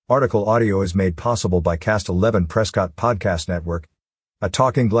Article audio is made possible by Cast 11 Prescott Podcast Network, a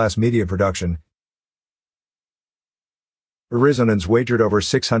Talking Glass media production. Arizonans wagered over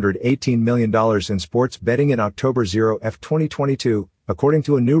 $618 million in sports betting in October 0F 2022, according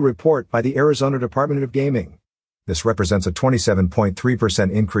to a new report by the Arizona Department of Gaming. This represents a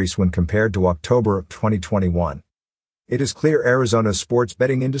 27.3% increase when compared to October of 2021. It is clear Arizona's sports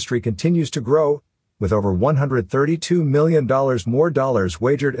betting industry continues to grow, with over $132 million more dollars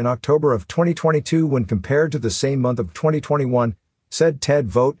wagered in October of 2022 when compared to the same month of 2021, said Ted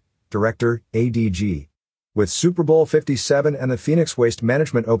Vogt, Director, ADG. With Super Bowl 57 and the Phoenix Waste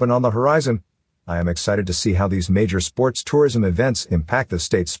Management Open on the horizon, I am excited to see how these major sports tourism events impact the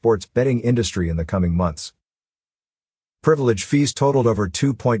state's sports betting industry in the coming months. Privilege fees totaled over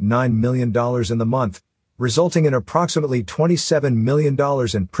 $2.9 million in the month, resulting in approximately $27 million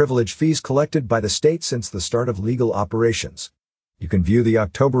in privilege fees collected by the state since the start of legal operations. You can view the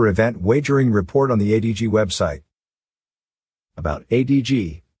October event wagering report on the ADG website. About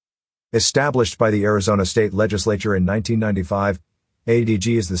ADG. Established by the Arizona State Legislature in 1995,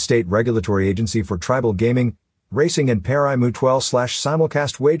 ADG is the state regulatory agency for tribal gaming, racing and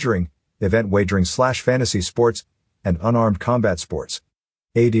pari-mutuel/simulcast wagering, event wagering/fantasy sports, and unarmed combat sports.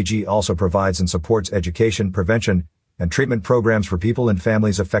 ADG also provides and supports education, prevention, and treatment programs for people and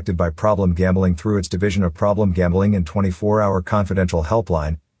families affected by problem gambling through its Division of Problem Gambling and 24-hour confidential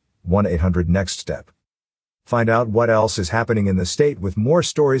helpline, 1-800-NEXT-STEP. Find out what else is happening in the state with more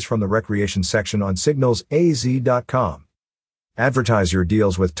stories from the recreation section on signalsaz.com. Advertise your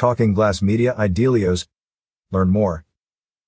deals with Talking Glass Media Idealios. Learn more